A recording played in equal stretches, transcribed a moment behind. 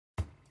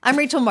I'm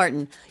Rachel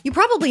Martin. You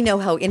probably know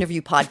how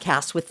interview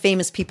podcasts with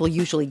famous people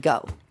usually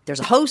go.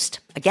 There's a host,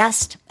 a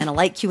guest, and a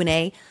light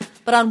Q&A.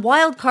 But on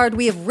Wildcard,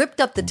 we have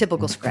ripped up the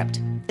typical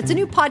script. It's a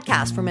new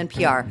podcast from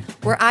NPR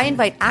where I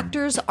invite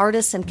actors,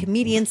 artists, and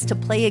comedians to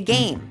play a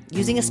game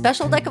using a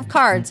special deck of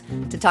cards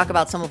to talk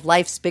about some of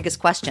life's biggest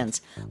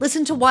questions.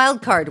 Listen to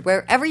Wildcard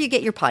wherever you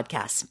get your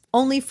podcasts,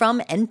 only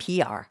from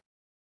NPR.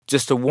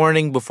 Just a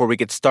warning before we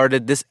get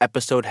started, this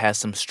episode has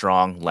some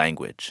strong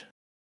language.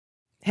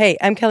 Hey,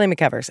 I'm Kelly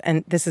McEvers,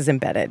 and this is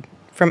Embedded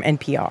from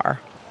NPR.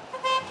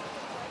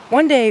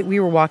 One day, we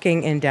were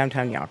walking in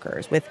downtown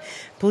Yonkers with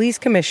Police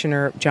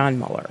Commissioner John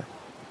Mueller.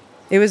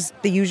 It was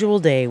the usual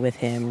day with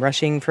him,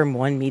 rushing from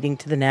one meeting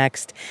to the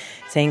next,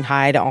 saying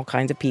hi to all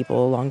kinds of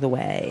people along the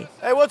way.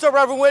 Hey, what's up,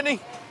 Reverend Whitney?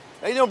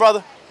 How you doing,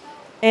 brother?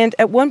 And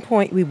at one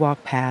point, we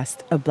walked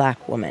past a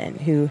black woman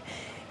who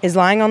is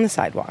lying on the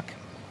sidewalk.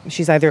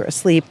 She's either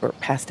asleep or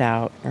passed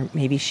out, or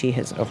maybe she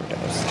has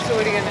overdosed. So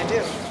what are you going to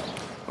do?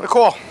 I'm gonna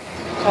call.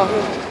 Call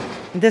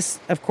who? This,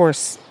 of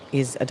course,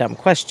 is a dumb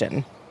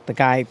question. The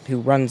guy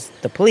who runs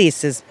the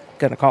police is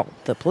going to call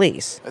the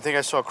police. I think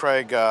I saw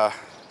Craig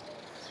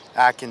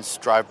Atkins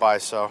drive by,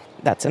 so.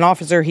 That's an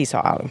officer he saw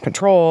out on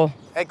patrol.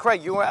 Hey,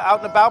 Craig, you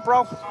out and about,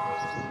 bro?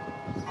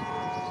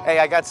 Hey,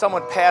 I got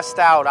someone passed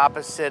out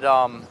opposite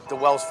the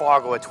Wells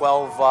Fargo at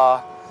 12,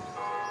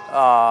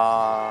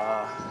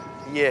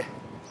 yeah.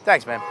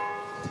 Thanks, man.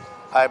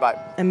 All right, bye.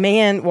 A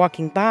man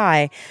walking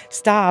by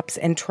stops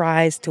and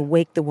tries to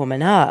wake the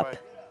woman up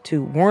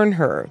to warn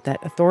her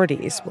that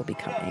authorities will be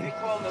coming. They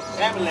call the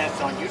ambulance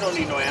on you. You don't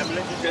need no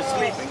ambulance. You're just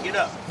sleeping. Get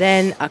up.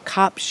 Then a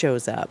cop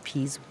shows up.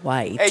 He's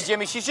white. Hey,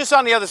 Jimmy, she's just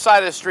on the other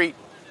side of the street.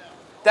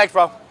 Thanks,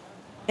 bro.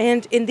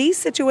 And in these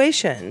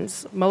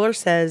situations, Mueller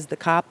says the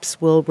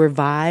cops will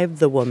revive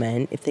the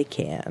woman if they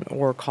can,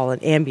 or call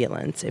an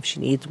ambulance if she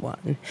needs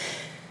one.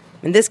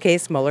 In this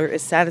case, Mueller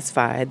is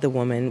satisfied the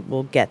woman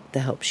will get the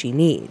help she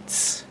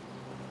needs.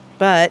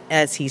 But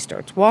as he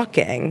starts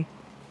walking,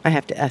 I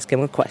have to ask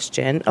him a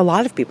question a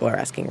lot of people are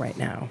asking right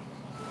now.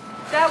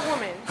 That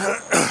woman,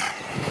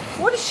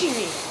 what does she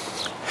need?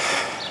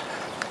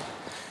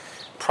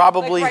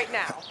 Probably. Like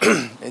right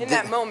now, in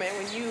that moment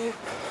when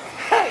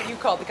you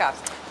called the cops.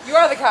 You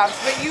are the cops,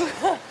 but you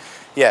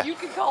Yeah. you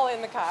can call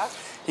in the cops.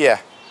 Yeah.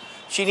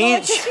 She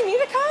needs. Does she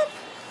need a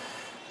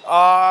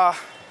cop?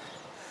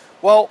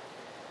 Well,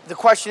 the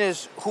question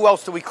is, who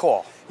else do we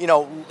call? You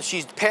know,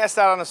 she's passed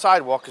out on the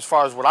sidewalk as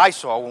far as what I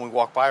saw when we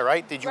walked by,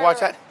 right? Did you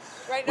watch that?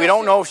 Right, We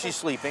don't know if she's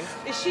sleeping.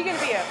 Is she going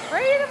to be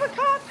afraid of a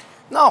cop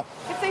No,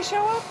 if they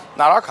show up?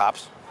 not our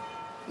cops.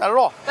 Not at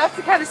all. That's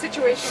the kind of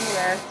situation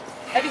where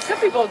I think some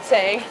people would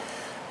say,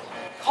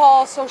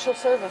 call social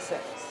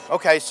services.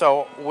 Okay,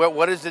 so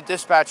what is the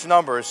dispatch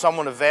number? Is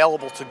someone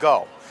available to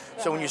go?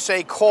 So when you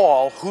say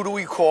call, who do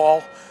we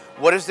call?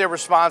 What is their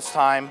response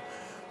time?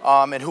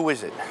 And who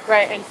is it?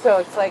 Right, and so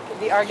it's like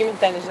the argument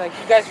then is like,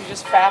 you guys are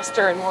just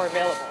faster and more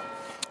available.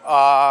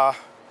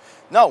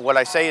 No, what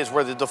I say is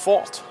we're the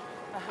default,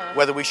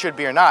 whether we should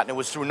be or not. And it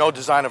was through no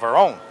design of our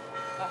own.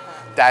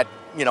 That,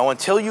 you know,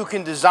 until you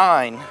can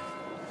design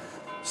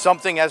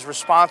something as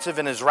responsive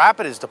and as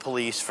rapid as the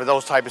police for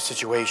those type of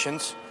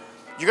situations,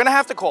 you're going to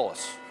have to call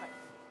us.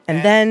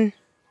 And then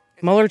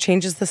Mueller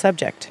changes the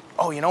subject.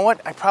 Oh, you know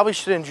what? I probably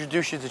should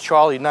introduce you to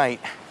Charlie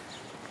Knight. I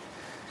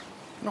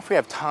don't know if we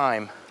have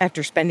time.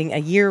 After spending a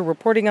year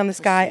reporting on this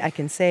guy, I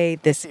can say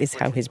this is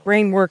how his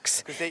brain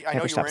works.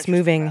 Never stops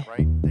moving. That,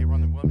 right? They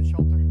run the women's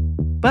shelter.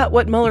 But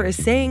what Mueller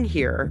is saying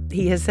here,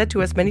 he has said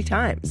to us many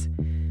times.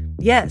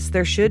 Yes,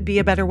 there should be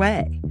a better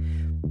way.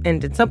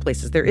 And in some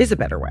places, there is a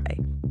better way.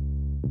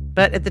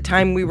 But at the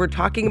time we were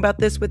talking about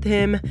this with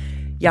him,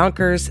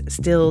 Yonkers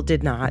still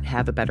did not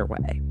have a better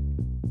way.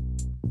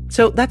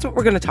 So that's what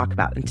we're going to talk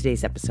about in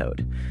today's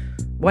episode.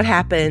 What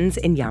happens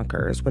in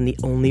Yonkers when the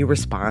only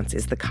response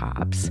is the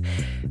cops,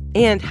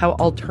 and how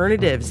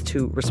alternatives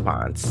to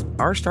response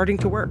are starting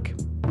to work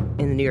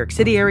in the New York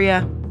City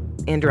area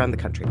and around the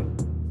country.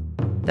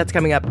 That's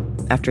coming up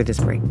after this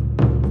break.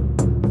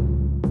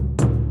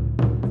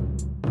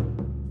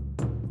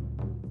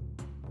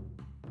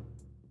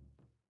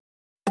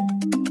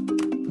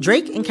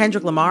 Drake and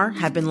Kendrick Lamar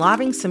have been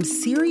lobbing some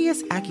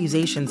serious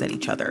accusations at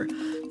each other.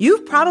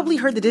 You've probably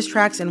heard the diss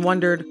tracks and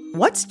wondered,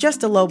 what's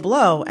just a low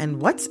blow and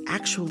what's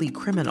actually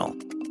criminal?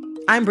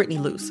 I'm Brittany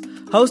Luce,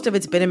 host of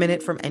It's Been a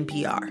Minute from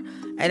NPR,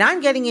 and I'm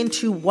getting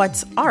into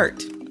what's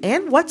art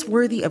and what's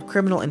worthy of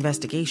criminal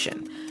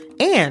investigation,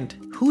 and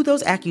who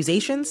those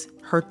accusations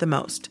hurt the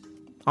most.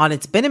 On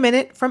It's Been a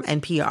Minute from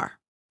NPR.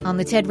 On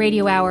the TED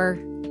Radio Hour,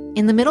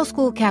 in the middle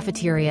school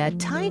cafeteria,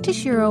 Ty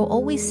Tashiro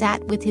always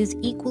sat with his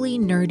equally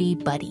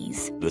nerdy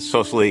buddies. The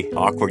socially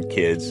awkward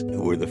kids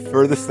who were the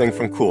furthest thing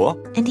from cool.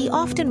 And he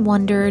often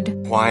wondered,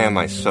 why am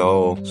I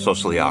so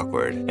socially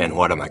awkward, and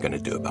what am I going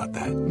to do about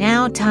that?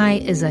 Now Ty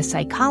is a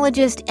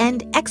psychologist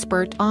and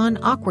expert on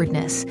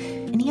awkwardness,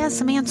 and he has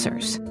some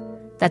answers.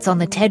 That's on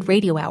the TED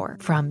Radio Hour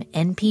from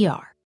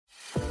NPR.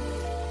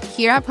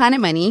 Here at Planet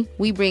Money,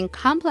 we bring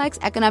complex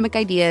economic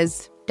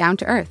ideas down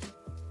to earth.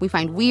 We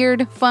find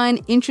weird, fun,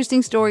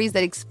 interesting stories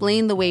that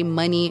explain the way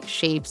money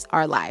shapes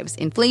our lives.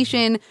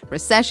 Inflation,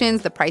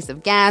 recessions, the price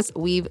of gas,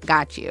 we've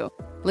got you.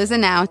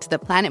 Listen now to the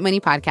Planet Money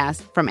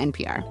podcast from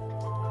NPR.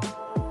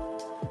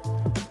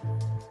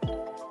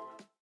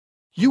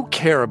 You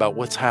care about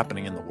what's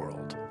happening in the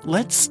world.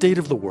 Let State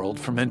of the World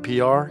from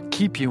NPR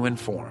keep you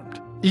informed.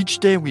 Each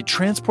day, we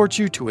transport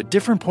you to a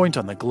different point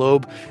on the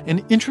globe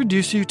and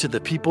introduce you to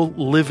the people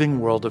living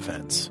world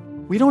events.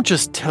 We don't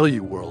just tell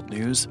you world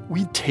news,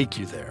 we take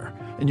you there.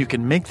 And you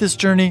can make this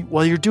journey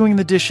while you're doing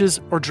the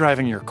dishes or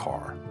driving your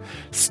car.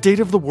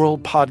 State of the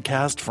World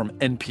podcast from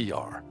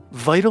NPR.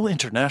 Vital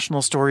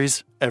international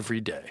stories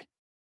every day.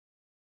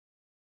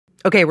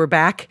 Okay, we're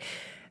back.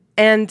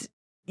 And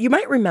you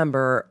might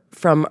remember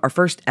from our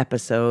first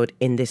episode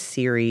in this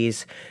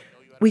series,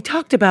 we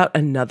talked about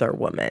another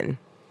woman.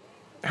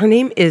 Her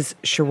name is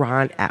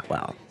Sharron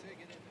Atwell.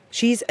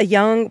 She's a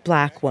young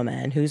Black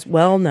woman who's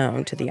well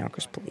known to the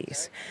Yonkers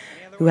police,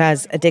 who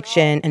has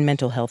addiction and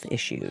mental health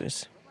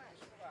issues.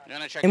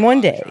 And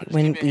one day,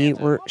 when we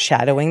were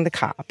shadowing the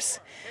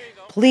cops,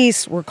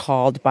 police were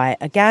called by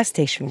a gas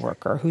station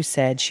worker who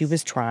said she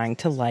was trying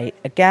to light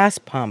a gas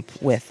pump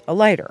with a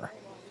lighter.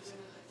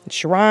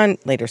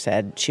 Sharron later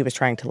said she was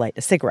trying to light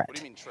a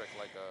cigarette.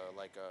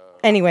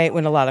 Anyway,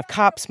 when a lot of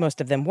cops, most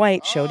of them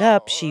white, showed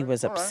up, she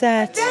was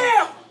upset.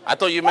 Damn! I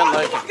thought you meant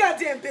like...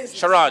 goddamn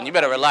business. Sharron, you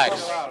better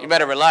relax. You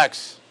better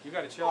relax. You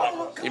gotta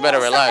chill. You better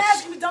relax. Stop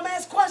asking me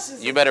dumbass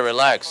questions. You better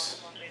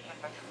relax.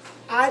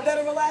 I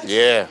better relax?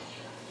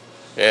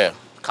 Yeah.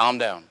 Calm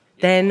down.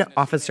 Then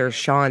Officer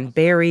Sean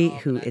Berry,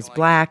 who is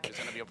Black,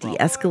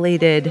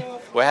 de-escalated.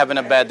 We're having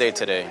a bad day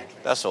today.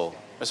 That's all.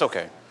 It's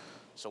okay.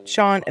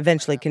 Sean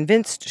eventually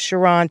convinced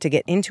Sharron to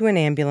get into an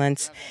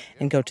ambulance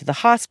and go to the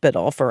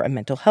hospital for a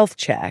mental health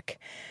check,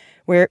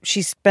 where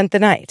she spent the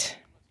night.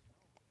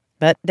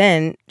 But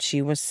then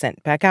she was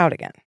sent back out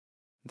again.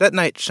 That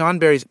night, Sean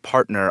Berry's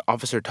partner,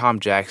 Officer Tom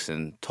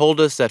Jackson,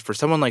 told us that for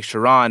someone like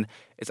Sharron,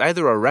 it's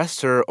either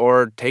arrest her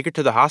or take her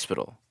to the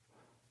hospital.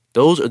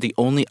 Those are the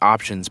only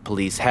options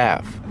police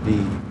have. The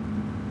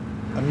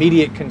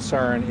immediate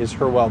concern is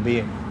her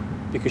well-being,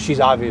 because she's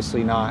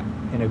obviously not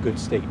in a good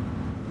state.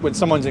 When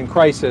someone's in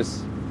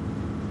crisis,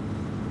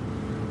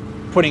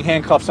 putting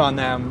handcuffs on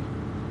them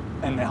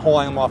and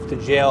hauling them off to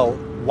jail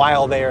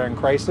while they are in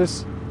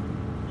crisis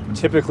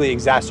typically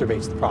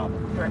exacerbates the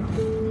problem.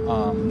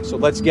 Right. So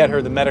let's get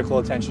her the medical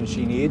attention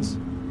she needs.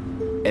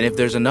 And if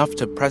there's enough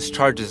to press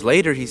charges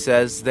later, he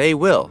says, they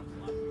will.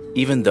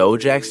 Even though,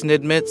 Jackson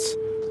admits,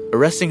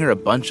 arresting her a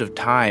bunch of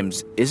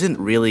times isn't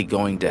really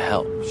going to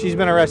help. She's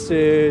been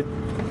arrested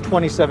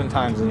 27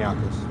 times in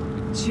Yonkers.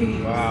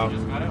 Jeez.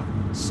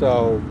 Wow.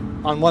 So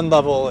on one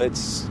level,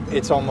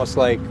 it's almost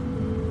like,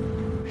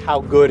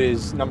 how good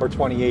is number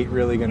 28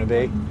 really going to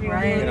be?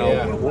 Right. You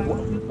know,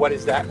 what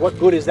is that? What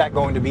good is that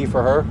going to be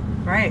for her?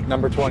 Right.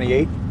 Number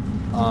 28.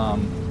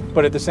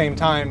 But at the same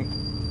time,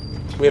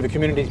 we have a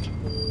community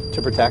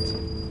to protect.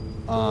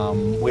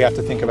 We have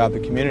to think about the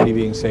community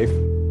being safe.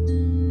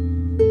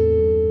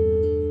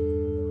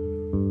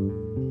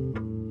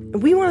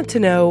 We wanted to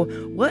know,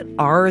 what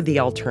are the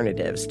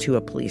alternatives to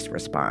a police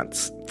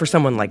response for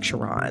someone like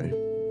Sharron?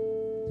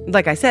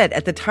 Like I said,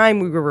 at the time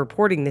we were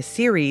reporting this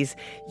series,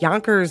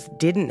 Yonkers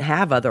didn't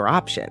have other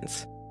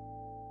options.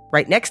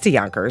 Right next to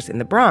Yonkers, in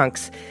the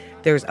Bronx,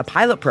 there's a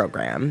pilot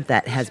program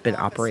that has been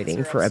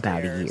operating for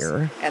about a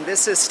year. And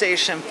this is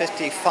Station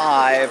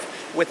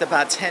 55 with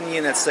about 10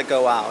 units that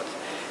go out.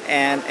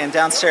 And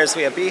downstairs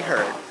we have Be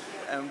Heard.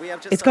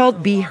 It's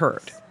called Be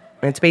Heard,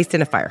 and it's based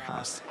in a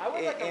firehouse.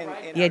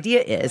 The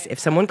idea is if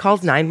someone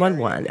calls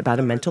 911 about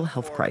a mental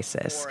health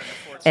crisis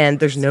and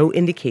there's no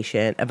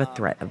indication of a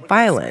threat of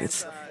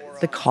violence,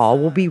 the call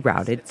will be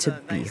routed to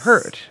Be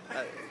Heard.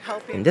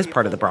 In this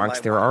part of the Bronx,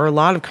 there are a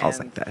lot of calls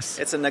like this.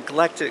 It's a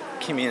neglected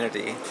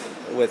community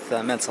with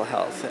mental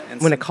health.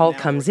 When a call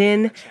comes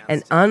in,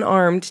 an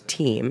unarmed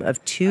team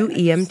of 2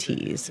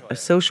 EMTs, a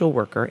social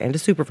worker, and a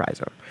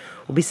supervisor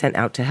will be sent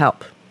out to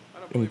help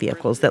in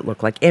vehicles that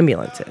look like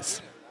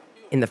ambulances.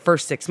 In the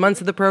first 6 months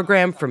of the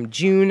program, from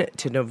June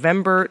to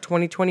November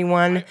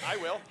 2021,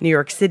 New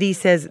York City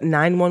says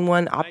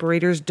 911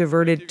 operators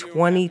diverted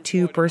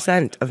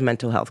 22% of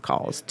mental health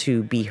calls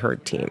to Be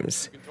Heard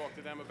teams.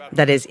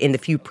 That is, in the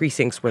few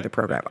precincts where the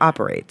program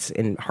operates,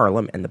 in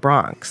Harlem and the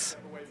Bronx.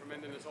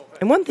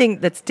 And one thing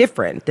that's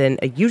different than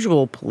a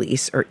usual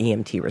police or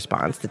EMT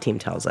response, the team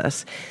tells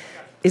us,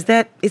 is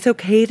that it's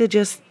okay to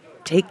just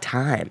take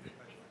time.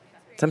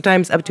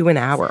 Sometimes up to an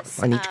hour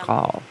on each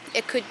call.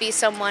 It could be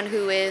someone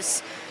who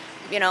is,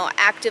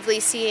 actively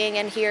seeing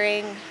and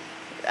hearing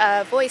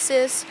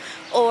voices,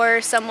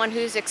 or someone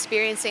who's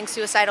experiencing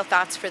suicidal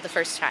thoughts for the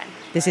first time.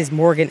 This is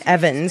Morgan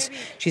Evans.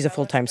 She's a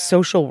full-time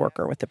social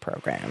worker with the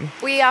program.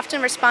 We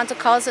often respond to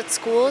calls at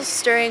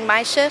schools during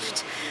my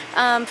shift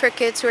for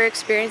kids who are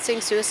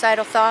experiencing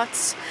suicidal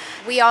thoughts.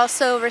 We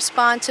also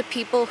respond to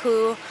people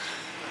who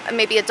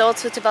maybe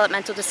adults with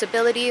developmental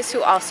disabilities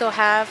who also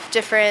have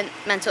different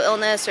mental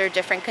illness or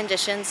different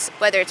conditions,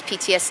 whether it's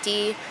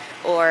PTSD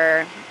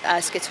or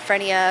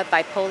schizophrenia,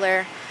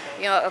 bipolar.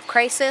 A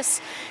crisis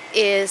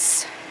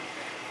is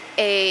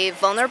a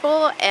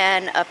vulnerable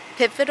and a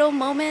pivotal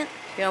moment.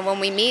 When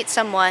we meet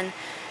someone,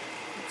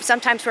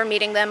 sometimes we're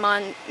meeting them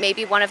on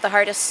maybe one of the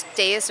hardest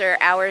days or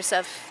hours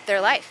of their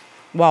life.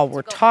 While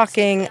we're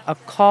talking, a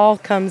call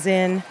comes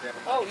in.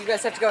 Oh, you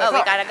guys have to go. Oh,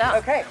 we gotta go.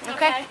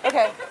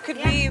 Okay. Could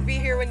we be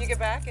here when you get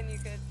back and you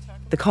could talk?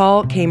 The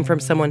call came from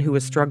someone who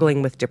was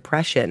struggling with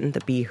depression,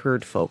 the Be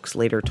Heard folks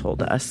later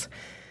told us.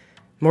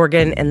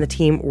 Morgan and the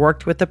team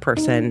worked with the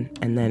person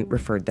and then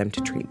referred them to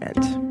treatment.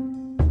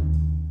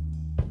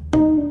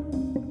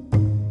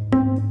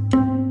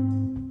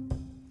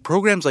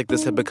 Programs like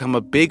this have become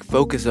a big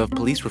focus of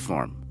police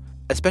reform,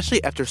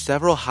 especially after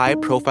several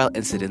high-profile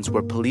incidents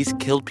where police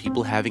killed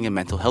people having a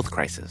mental health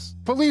crisis.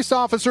 Police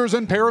officers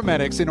and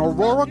paramedics in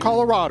Aurora,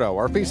 Colorado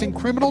are facing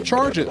criminal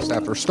charges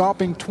after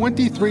stopping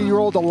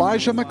 23-year-old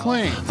Elijah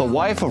McClain. The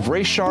wife of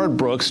Rayshard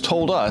Brooks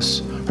told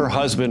us her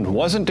husband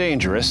wasn't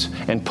dangerous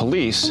and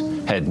police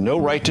had no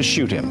right to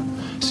shoot him.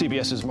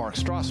 CBS's Mark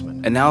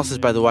Strassman. Analysis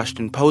by the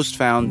Washington Post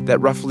found that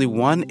roughly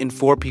 1 in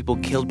 4 people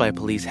killed by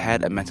police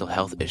had a mental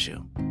health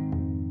issue.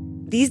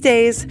 These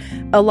days,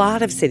 a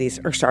lot of cities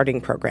are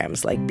starting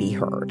programs like Be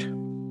Heard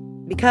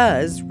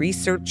because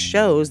research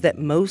shows that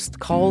most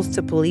calls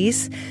to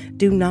police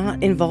do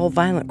not involve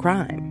violent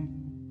crime.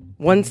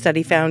 One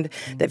study found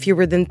that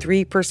fewer than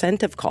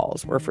 3% of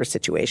calls were for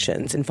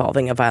situations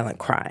involving a violent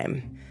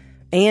crime.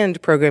 And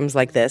programs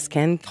like this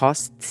can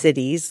cost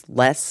cities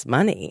less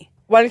money.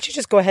 Why don't you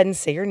just go ahead and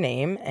say your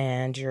name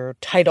and your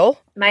title?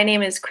 My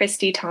name is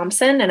Christy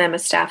Thompson, and I'm a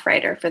staff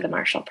writer for the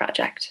Marshall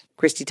Project.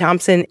 Christy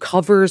Thompson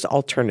covers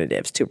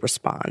alternatives to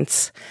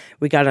response.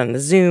 We got on the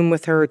Zoom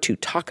with her to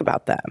talk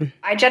about them.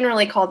 I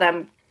generally call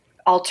them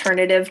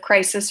alternative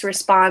crisis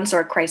response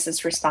or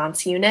crisis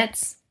response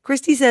units.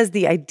 Christy says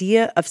the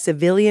idea of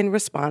civilian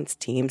response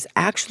teams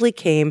actually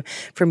came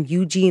from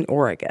Eugene,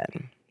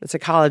 Oregon. It's a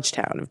college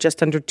town of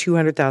just under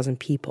 200,000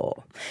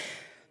 people.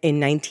 In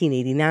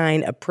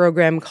 1989, a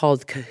program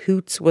called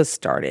Cahoots was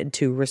started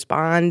to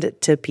respond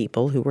to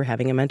people who were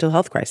having a mental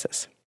health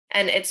crisis.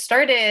 And it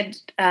started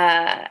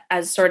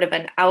as sort of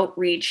an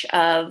outreach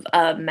of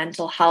a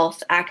mental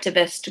health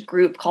activist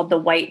group called the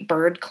White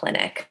Bird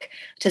Clinic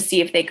to see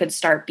if they could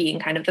start being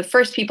kind of the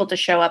first people to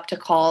show up to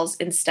calls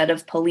instead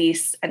of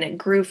police. And it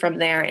grew from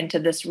there into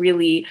this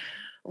really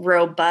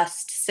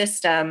robust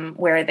system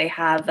where they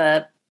have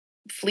a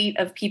fleet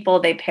of people.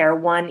 They pair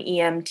one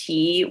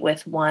EMT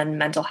with one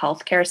mental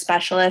health care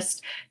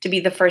specialist to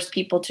be the first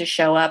people to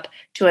show up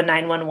to a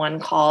 911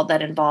 call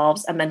that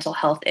involves a mental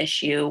health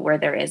issue where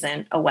there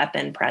isn't a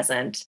weapon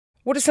present.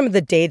 What are some of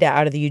the data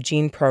out of the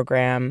Eugene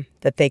program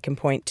that they can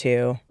point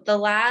to? The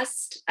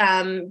last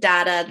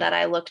data that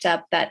I looked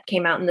up that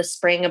came out in the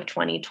spring of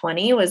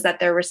 2020 was that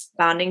they're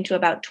responding to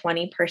about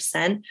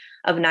 20%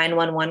 of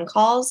 911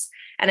 calls.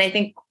 And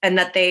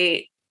that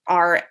they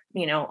are,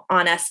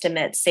 on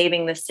estimate,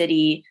 saving the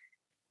city,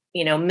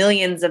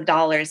 millions of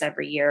dollars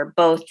every year,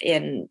 both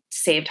in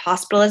saved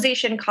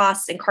hospitalization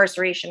costs,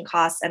 incarceration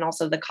costs, and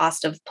also the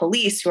cost of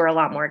police, who are a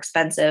lot more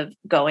expensive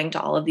going to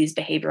all of these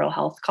behavioral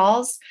health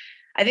calls.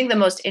 I think the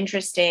most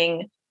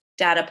interesting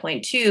data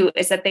point, too,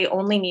 is that they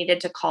only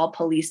needed to call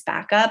police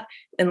backup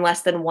in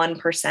less than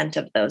 1%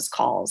 of those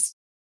calls.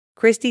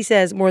 Christy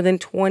says more than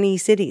 20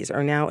 cities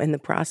are now in the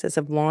process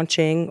of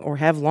launching or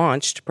have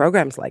launched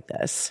programs like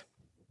this.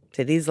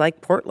 Cities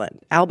like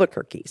Portland,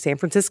 Albuquerque, San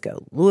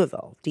Francisco,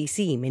 Louisville,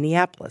 D.C.,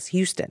 Minneapolis,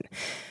 Houston.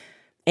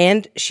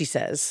 And she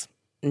says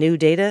new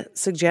data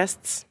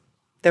suggests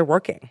they're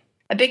working.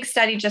 A big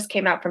study just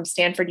came out from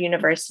Stanford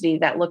University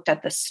that looked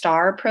at the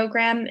STAR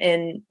program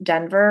in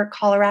Denver,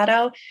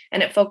 Colorado,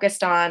 and it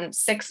focused on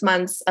 6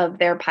 months of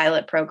their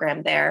pilot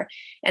program there.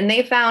 And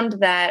they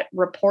found that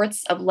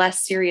reports of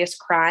less serious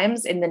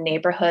crimes in the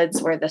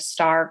neighborhoods where the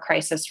STAR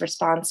crisis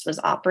response was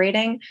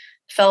operating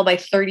fell by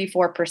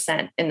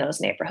 34% in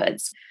those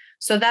neighborhoods.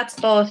 So that's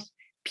both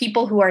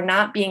people who are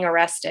not being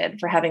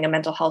arrested for having a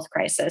mental health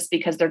crisis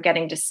because they're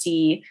getting to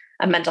see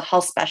a mental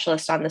health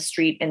specialist on the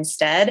street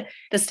instead.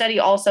 The study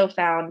also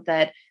found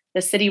that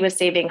the city was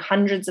saving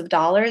hundreds of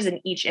dollars in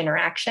each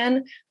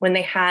interaction when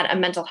they had a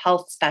mental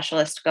health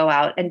specialist go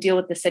out and deal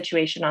with the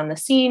situation on the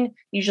scene,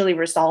 usually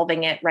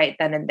resolving it right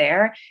then and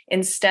there,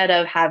 instead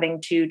of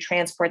having to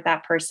transport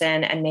that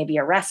person and maybe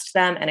arrest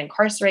them and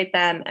incarcerate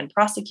them and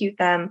prosecute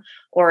them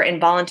or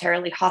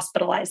involuntarily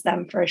hospitalize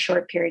them for a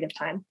short period of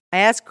time. I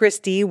asked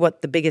Christy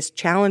what the biggest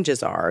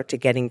challenges are to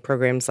getting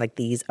programs like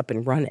these up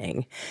and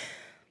running.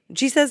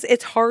 She says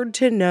it's hard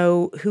to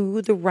know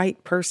who the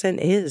right person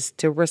is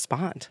to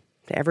respond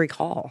to every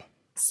call.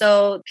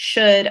 So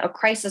should a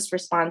crisis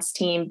response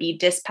team be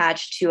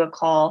dispatched to a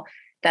call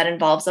that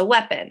involves a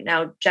weapon.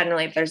 Now,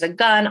 generally, if there's a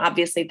gun,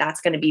 obviously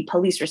that's going to be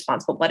police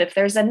responsible. What if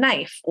there's a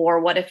knife, or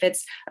what if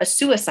it's a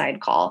suicide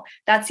call?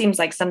 That seems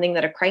like something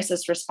that a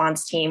crisis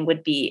response team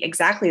would be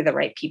exactly the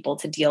right people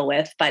to deal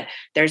with. But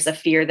there's a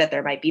fear that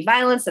there might be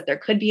violence, that there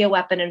could be a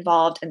weapon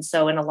involved. And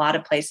so in a lot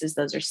of places,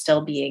 those are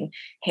still being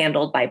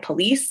handled by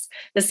police.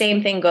 The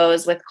same thing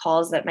goes with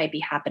calls that might be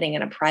happening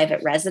in a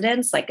private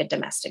residence, like a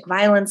domestic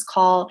violence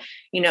call.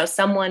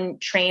 Someone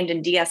trained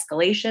in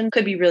de-escalation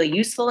could be really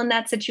useful in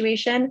that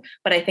situation.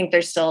 But I think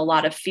there's still a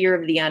lot of fear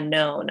of the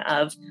unknown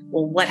of,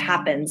 well, what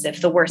happens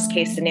if the worst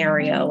case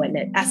scenario and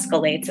it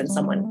escalates and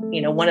someone,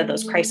 one of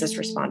those crisis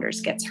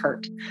responders gets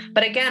hurt.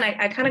 But again,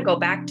 I kind of go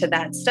back to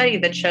that study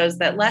that shows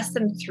that less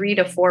than 3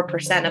 to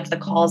 4% of the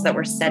calls that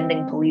we're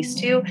sending police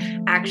to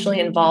actually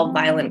involve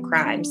violent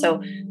crime.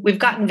 So we've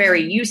gotten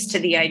very used to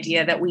the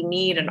idea that we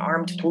need an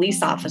armed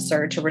police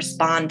officer to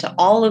respond to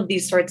all of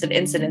these sorts of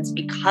incidents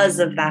because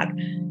of that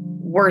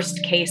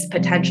worst case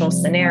potential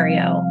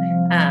scenario.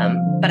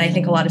 But I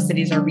think a lot of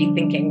cities are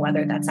rethinking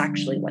whether that's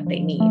actually what they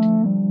need.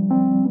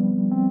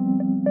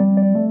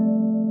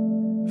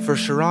 For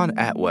Sharron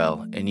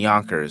Atwell in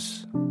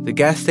Yonkers, the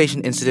gas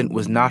station incident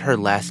was not her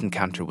last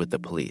encounter with the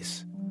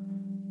police.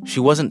 She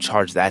wasn't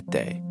charged that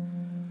day,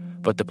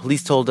 but the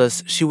police told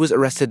us she was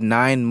arrested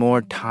 9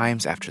 more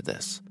times after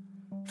this,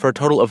 for a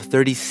total of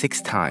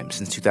 36 times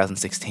since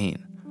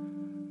 2016.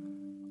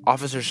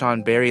 Officer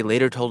Sean Berry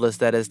later told us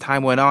that as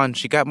time went on,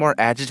 she got more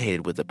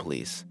agitated with the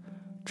police,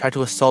 tried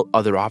to assault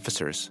other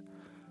officers,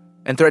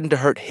 and threatened to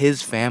hurt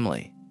his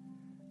family.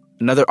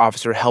 Another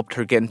officer helped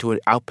her get into an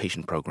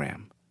outpatient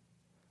program.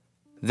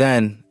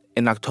 Then,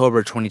 in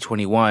October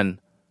 2021,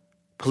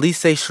 police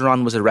say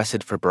Sharron was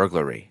arrested for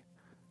burglary.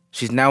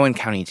 She's now in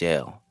county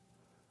jail.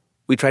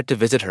 We tried to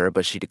visit her,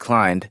 but she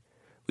declined.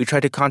 We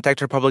tried to contact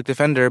her public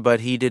defender,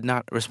 but he did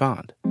not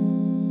respond.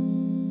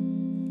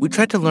 We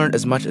tried to learn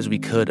as much as we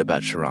could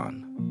about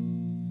Sharron.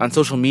 On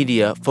social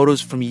media,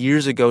 photos from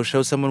years ago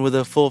show someone with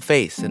a full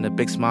face and a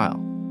big smile.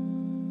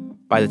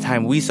 By the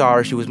time we saw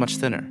her, she was much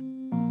thinner.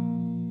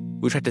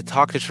 We tried to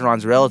talk to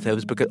Sharron's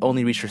relatives but could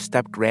only reach her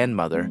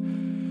step-grandmother.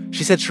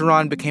 She said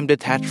Sharron became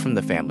detached from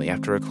the family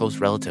after a close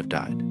relative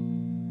died.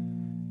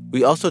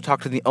 We also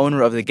talked to the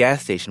owner of the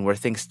gas station where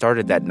things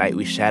started that night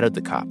we shadowed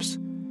the cops.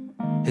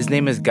 His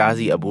name is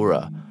Ghazi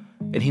Abura,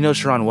 and he knows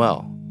Sharron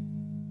well.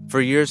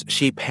 For years,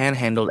 she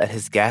panhandled at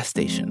his gas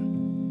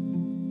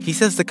station. He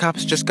says the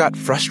cops just got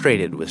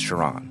frustrated with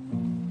Sharron,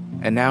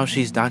 and now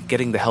she's not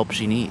getting the help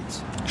she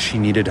needs. She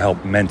needed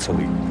help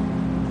mentally.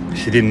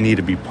 She didn't need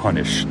to be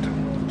punished.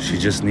 She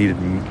just needed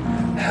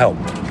help.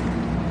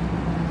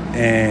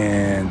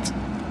 And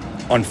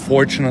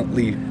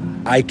unfortunately,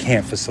 I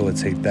can't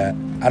facilitate that.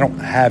 I don't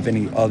have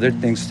any other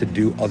things to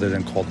do other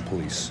than call the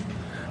police.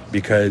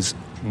 Because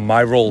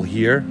my role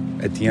here,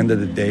 at the end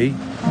of the day,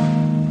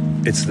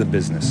 it's the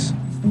business.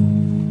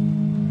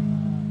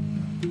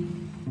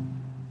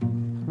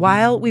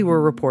 While we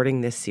were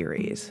reporting this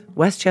series,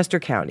 Westchester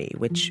County,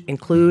 which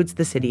includes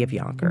the city of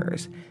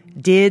Yonkers,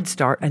 did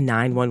start a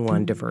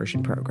 911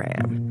 diversion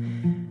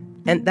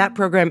program. And that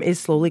program is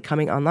slowly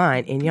coming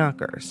online in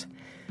Yonkers.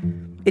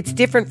 It's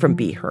different from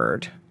Be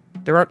Heard.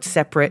 There aren't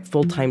separate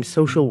full-time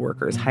social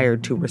workers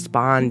hired to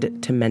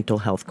respond to mental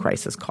health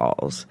crisis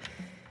calls.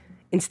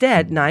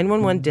 Instead,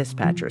 911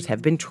 dispatchers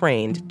have been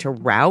trained to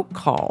route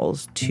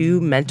calls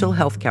to mental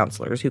health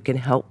counselors who can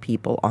help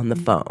people on the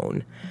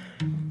phone.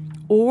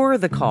 Or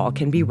the call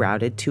can be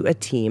routed to a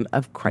team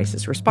of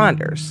crisis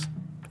responders.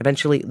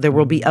 Eventually, there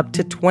will be up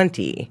to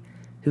 20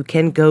 who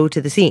can go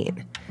to the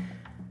scene.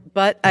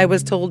 But I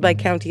was told by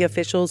county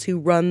officials who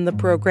run the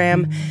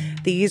program,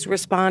 these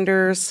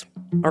responders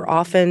are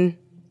often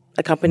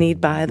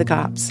accompanied by the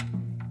cops.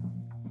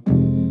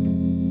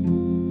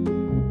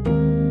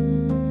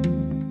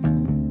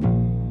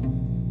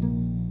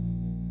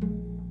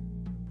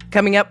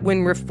 Coming up,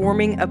 when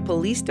reforming a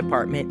police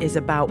department is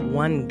about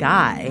one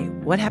guy,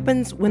 what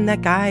happens when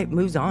that guy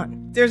moves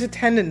on? There's a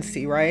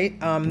tendency, right?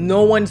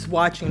 No one's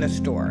watching the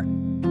store.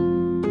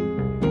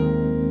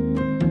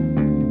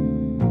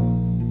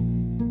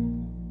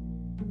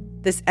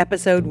 This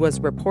episode was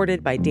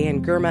reported by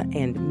Dan Girma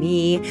and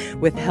me,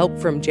 with help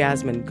from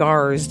Jasmine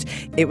Garsd.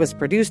 It was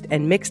produced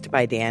and mixed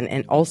by Dan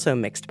and also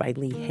mixed by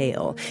Lee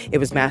Hale. It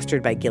was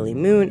mastered by Gilly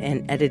Moon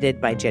and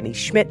edited by Jenny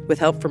Schmidt, with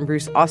help from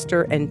Bruce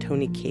Oster and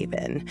Tony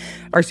Caven.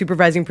 Our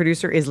supervising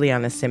producer is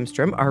Liana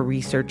Simstrom. Our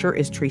researcher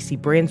is Tracy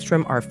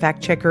Brandstrom. Our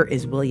fact checker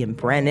is William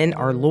Brennan.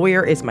 Our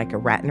lawyer is Micah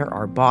Ratner.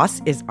 Our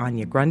boss is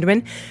Anya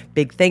Grundman.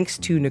 Big thanks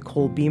to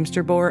Nicole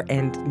Beamsterboer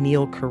and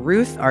Neil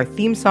Carruth. Our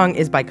theme song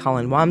is by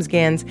Colin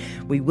Wamsgans.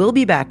 We will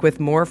be back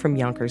with more from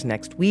Yonkers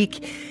next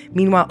week.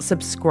 Meanwhile,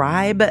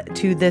 subscribe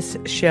to this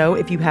show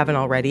if you haven't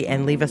already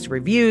and leave us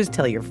reviews,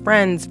 tell your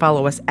friends,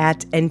 follow us at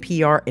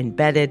NPR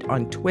Embedded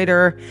on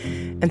Twitter.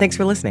 And thanks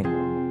for listening.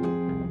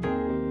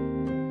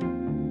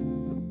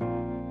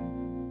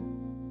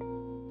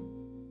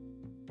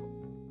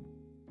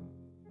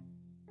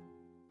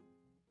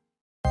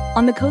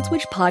 On the Code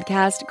Switch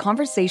podcast,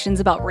 conversations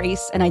about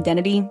race and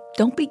identity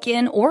don't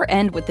begin or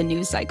end with the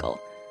news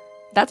cycle.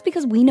 That's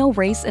because we know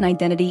race and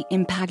identity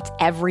impact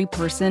every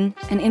person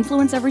and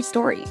influence every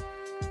story.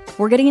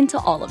 We're getting into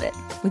all of it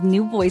with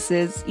new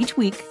voices each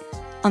week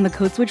on the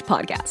Code Switch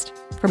podcast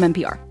from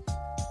NPR.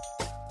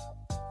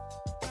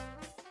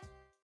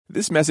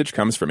 This message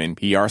comes from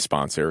NPR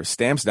sponsor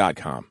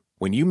Stamps.com.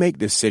 When you make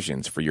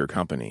decisions for your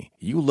company,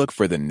 you look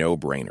for the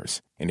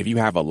no-brainers. And if you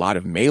have a lot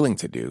of mailing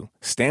to do,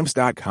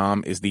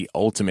 Stamps.com is the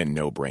ultimate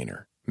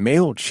no-brainer.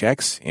 Mail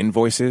checks,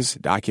 invoices,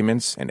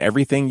 documents, and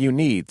everything you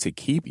need to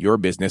keep your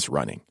business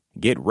running.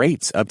 Get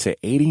rates up to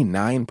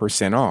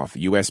 89% off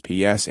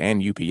USPS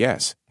and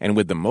UPS. And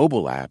with the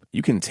mobile app,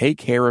 you can take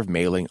care of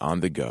mailing on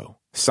the go.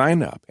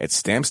 Sign up at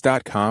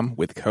Stamps.com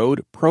with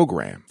code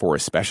PROGRAM for a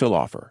special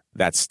offer.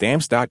 That's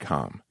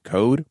Stamps.com,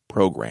 code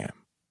PROGRAM.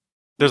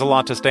 There's a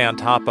lot to stay on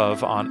top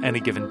of on any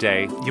given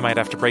day. You might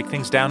have to break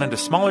things down into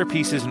smaller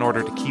pieces in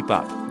order to keep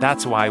up.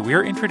 That's why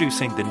we're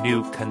introducing the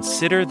new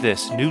Consider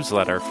This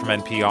newsletter from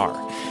NPR.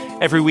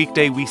 Every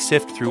weekday, we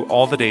sift through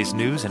all the day's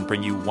news and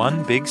bring you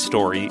one big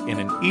story in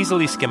an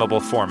easily skimmable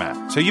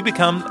format, so you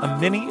become a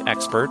mini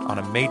expert on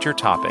a major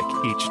topic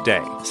each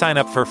day. Sign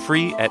up for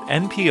free at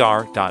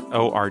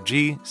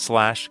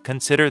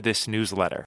npr.org/considerthisnewsletter.